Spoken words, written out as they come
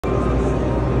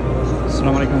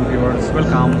Assalamu alaikum viewers,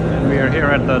 welcome. We are here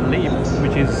at the LEAP,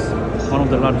 which is one of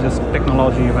the largest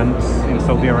technology events in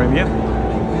Saudi Arabia,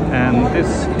 and this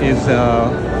is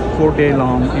a 4-day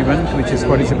long event which is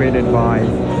participated by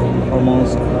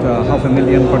almost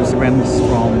 500,000 participants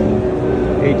from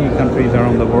 80 countries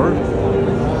around the world.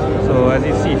 So as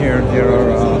you see here, there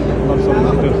are lots of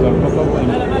visitors, local and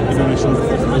international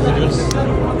visitors.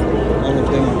 All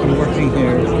of them are converging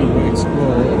here to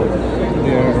explore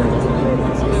their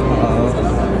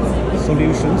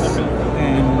solutions,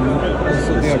 and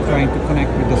also they are trying to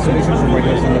connect with the solution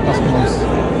providers and the customers.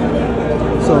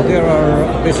 So there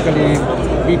are basically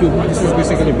B2B, this is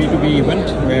basically a B2B event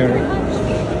where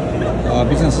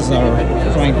businesses are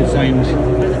trying to find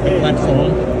a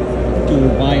platform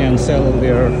to buy and sell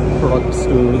their products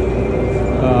to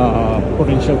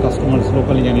potential customers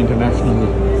locally and internationally.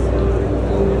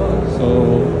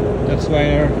 So that's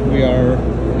where we are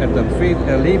at the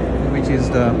LEAP, which is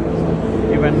the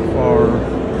event for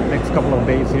next couple of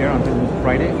days here until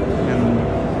Friday, and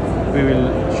we will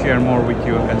share more with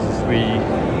you as we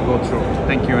go through.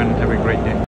 Thank you and have a great day.